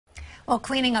Well,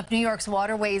 cleaning up New York's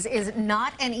waterways is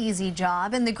not an easy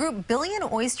job, and the group Billion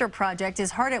Oyster Project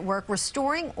is hard at work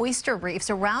restoring oyster reefs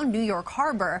around New York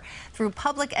Harbor through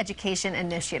public education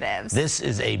initiatives. This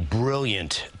is a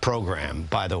brilliant program,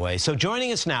 by the way. So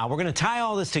joining us now, we're going to tie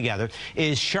all this together,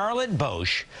 is Charlotte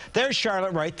Bosch. There's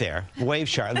Charlotte right there. Wave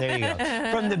Charlotte. There you go.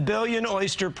 From the Billion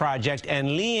Oyster Project, and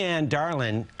Leanne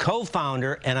Darlin,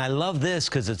 co-founder, and I love this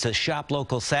because it's a Shop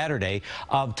Local Saturday,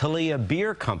 of TALEA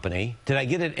Beer Company. Did I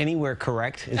get it anywhere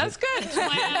correct? That's good.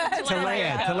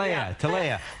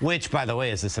 TALEA, which, by the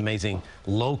way, is this amazing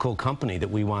local company that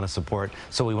we want to support,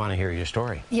 so we want to hear your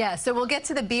story. Yeah, so we'll get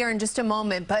to the beer in just a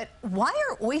moment, but why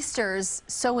are oysters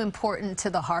so important to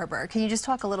the harbor? Can you just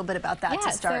talk a little bit about that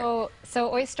to start?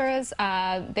 So oysters,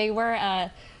 they were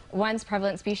a once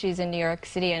prevalent species in New York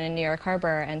City and in New York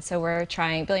Harbor, and so we're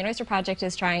trying, Billion Oyster Project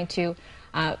is trying to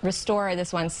restore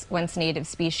this once native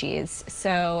species.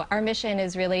 So our mission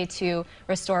is really to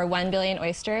restore 1 billion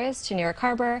oysters to New York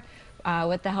Harbor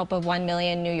with the help of 1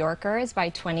 million New Yorkers by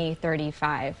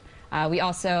 2035. We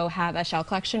also have a shell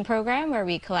collection program where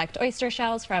we collect oyster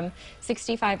shells from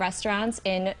 65 restaurants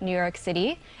in New York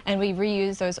City, and we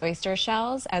reuse those oyster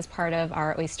shells as part of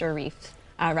our oyster reef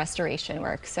restoration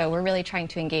work. So we're really trying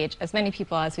to engage as many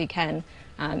people as we can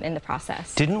in the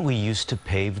process. Didn't we used to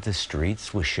pave the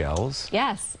streets with shells?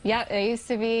 Yes. Yeah, it used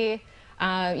to be,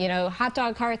 you know, hot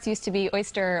dog carts used to be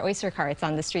oyster carts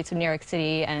on the streets of New York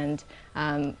City, and,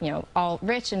 you know, all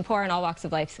rich and poor and all walks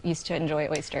of life used to enjoy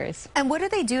oysters. And what do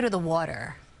they do to the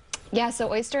water? Yeah,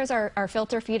 so oysters are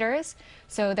filter feeders,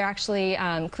 so they're actually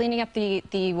cleaning up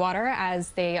the water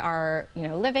as they are, you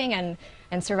know, living and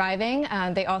surviving.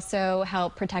 They also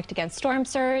help protect against storm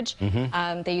surge.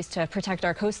 They used to protect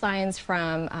our coastlines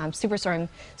from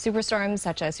superstorms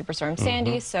such as Superstorm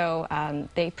Sandy. So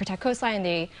they protect coastline.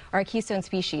 They are a keystone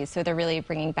species, so they're really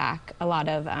bringing back a lot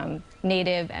of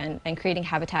native and creating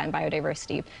habitat and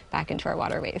biodiversity back into our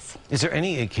waterways. Is there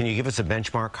any, can you give us a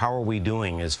benchmark? How are we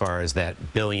doing as far as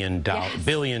that billion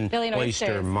oyster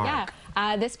oysters. mark?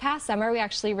 Yeah. This past summer, we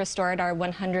actually restored our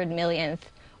 100 millionth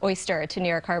oyster to New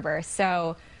York Harbor.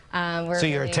 So so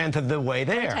you're a tenth of the way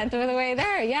there. A tenth of the way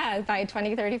there, yeah. By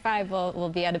 2035, we'll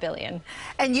be at 1 billion.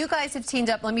 And you guys have teamed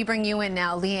up. Let me bring you in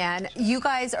now, Leanne. You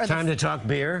guys are time to talk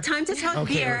beer. Time to talk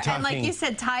beer. And like you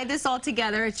said, tie this all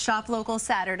together. It's Shop Local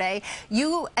Saturday.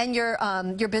 You and your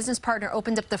business partner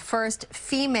opened up the first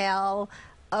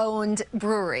female-owned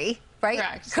brewery. Right?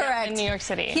 Correct. Correct. Yeah, in New York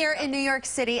City. Here in New York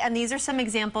City, and these are some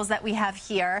examples that we have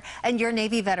here. And you're a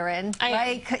Navy veteran,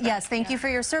 right? Yes, thank you for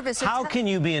your service. So how can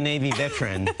you be a Navy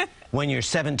veteran when you're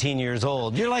 17 years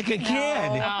old? You're like a kid.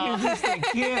 No. You're just a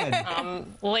kid.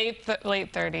 Late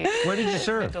 30s. Where did you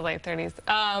serve? Mid to late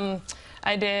 30s.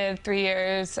 I did 3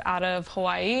 years out of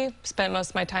Hawaii, spent most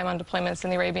of my time on deployments in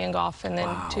the Arabian Gulf, and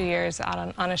then 2 years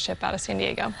out on a ship out of San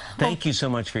Diego. Thank you so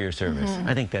much for your service.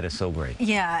 I think that is so great.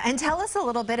 Yeah, and tell us a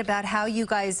little bit about how you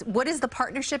guys, what is the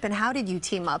partnership and how did you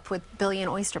team up with Billion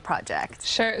Oyster Project?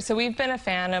 Sure, so we've been a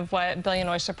fan of what Billion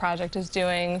Oyster Project is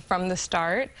doing from the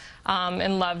start,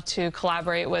 and love to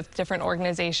collaborate with different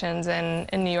organizations in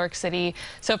New York City.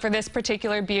 So for this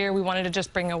particular beer, we wanted to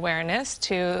just bring awareness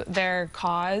to their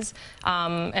cause,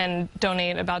 and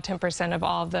donate about 10% of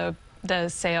all of the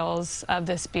sales of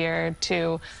this beer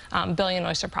to Billion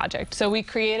Oyster Project. So we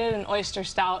created an oyster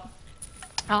stout,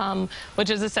 which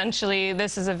is essentially,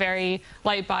 this is a very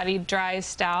light-bodied, dry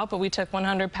stout, but we took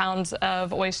 100 pounds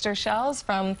of oyster shells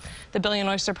from the Billion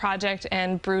Oyster Project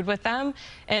and brewed with them,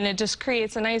 and it just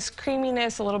creates a nice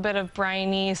creaminess, a little bit of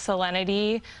briny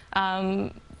salinity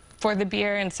for the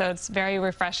beer, and so it's very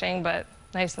refreshing, but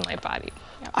nice and light-bodied.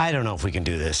 Yep. I don't know if we can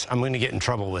do this. I'm going to get in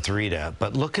trouble with Rita,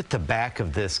 but look at the back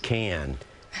of this can.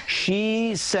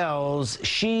 She sells,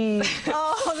 so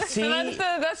that's the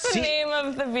name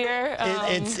of the beer.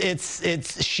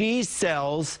 She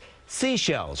sells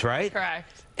seashells, right?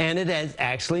 Correct. And it is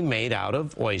actually made out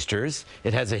of oysters.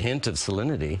 It has a hint of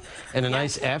salinity and a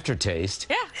nice aftertaste.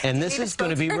 Yeah. And this is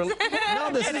going to be no,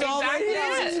 this is all right.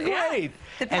 This is great.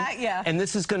 And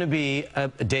this is going to be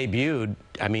debuted.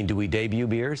 I mean, do we debut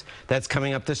beers? That's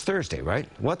coming up this Thursday, right?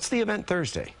 What's the event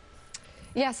Thursday?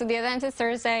 Yeah, so the event is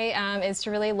Thursday is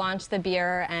to really launch the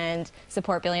beer and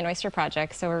support Billion Oyster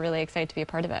Project, so we're really excited to be a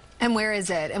part of it. And where is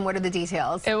it, and what are the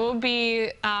details? It will be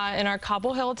in our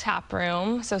Cobble Hill tap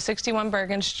room, so 61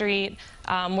 Bergen Street.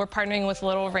 We're partnering with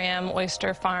Little Ram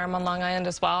Oyster Farm on Long Island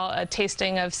as well, a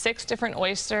tasting of 6 different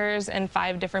oysters and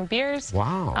 5 different beers.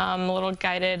 Wow. A little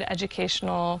guided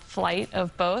educational flight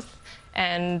of both.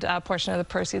 And a portion of the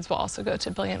proceeds will also go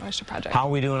to Billion Oyster Project. How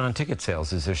are we doing on ticket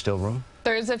sales? Is there still room?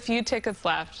 There's a few tickets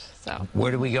left. So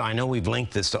where do we go? I know we've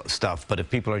linked this stuff, but if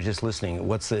people are just listening,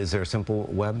 is there a simple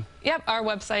web? Yep, our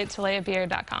website,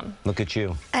 TALEABeer.com. Look at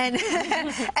you. And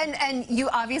and you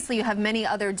obviously you have many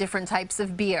other different types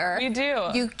of beer. We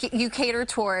do. You cater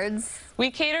towards. We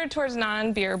cater towards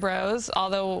non-beer bros,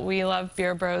 although we love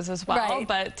beer bros as well. Right.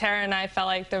 But Tara and I felt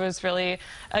like there was really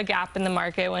a gap in the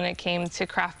market when it came to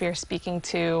craft beer speaking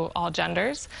to all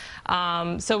genders.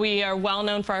 So we are well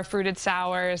known for our fruited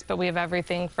sours, but we have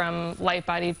everything from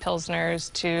light-bodied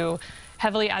pilsners to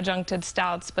heavily adjuncted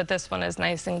stouts, but this one is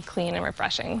nice and clean and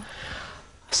refreshing.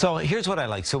 So here's what I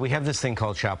like. So we have this thing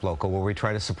called Shop Local, where we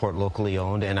try to support locally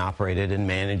owned and operated and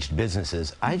managed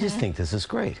businesses. I just think this is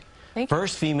great.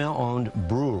 First female-owned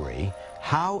brewery.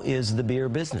 How is the beer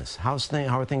business? How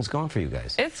are things going for you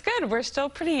guys? It's good. We're still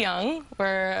pretty young.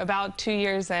 We're about 2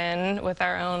 years in with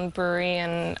our own brewery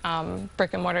and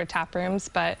brick-and-mortar tap rooms,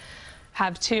 but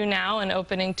have 2 now and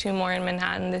opening 2 more in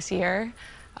Manhattan this year.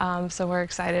 So we're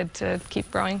excited to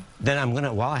keep growing. Then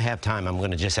while I have time, I'm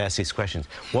gonna just ask these questions.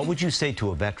 What would you say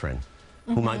to a veteran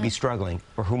who might be struggling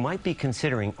or who might be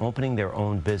considering opening their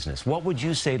own business? What would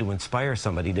you say to inspire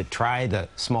somebody to try the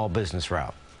small business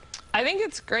route? I think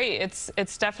it's great.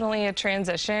 It's definitely a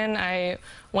transition. I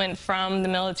went from the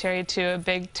military to a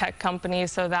big tech company,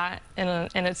 so that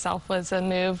in itself was a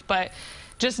move. But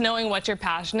just knowing what your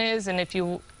passion is, and if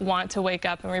you want to wake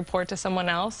up and report to someone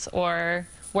else or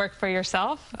work for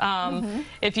yourself.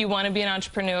 If you want to be an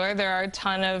entrepreneur, there are a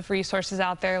ton of resources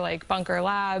out there like Bunker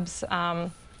Labs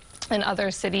and other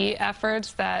city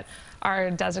efforts that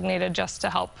are designated just to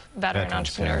help veteran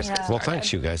entrepreneurs. Yeah. Well,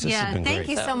 thanks, you guys. This has been great. Thank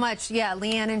you so much. Yeah,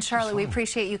 Leanne and Charlotte, we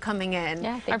appreciate you coming in.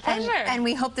 Yeah, our pleasure. And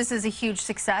we hope this is a huge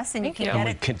success and you can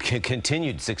get it.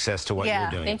 Continued success to what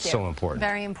you're doing. Thank you. So important.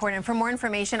 Very important. For more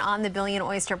information on the Billion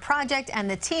Oyster Project and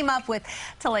the team up with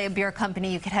TALEA Beer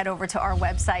Company, you can head over to our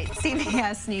website,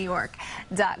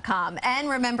 cbsnewyork.com. And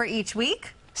remember, each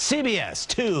week, CBS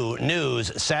 2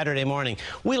 News Saturday morning.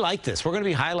 We like this. We're going to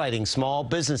be highlighting small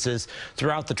businesses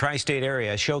throughout the tri-state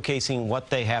area, showcasing what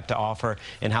they have to offer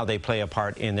and how they play a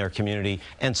part in their community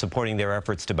and supporting their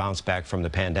efforts to bounce back from the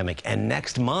pandemic. And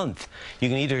next month, you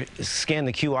can either scan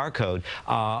the QR code,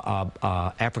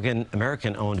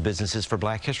 African-American owned businesses for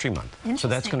Black History Month. So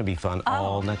that's going to be fun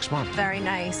all next month. Very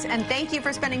nice. And thank you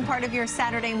for spending part of your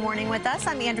Saturday morning with us.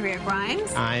 I'm Andrea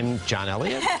Grimes. I'm John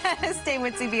Elliott. Stay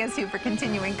with CBS 2 for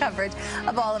continuing coverage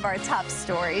of all of our top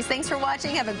stories. Thanks for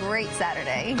watching. Have a great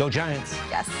Saturday. Go Giants.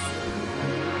 Yes.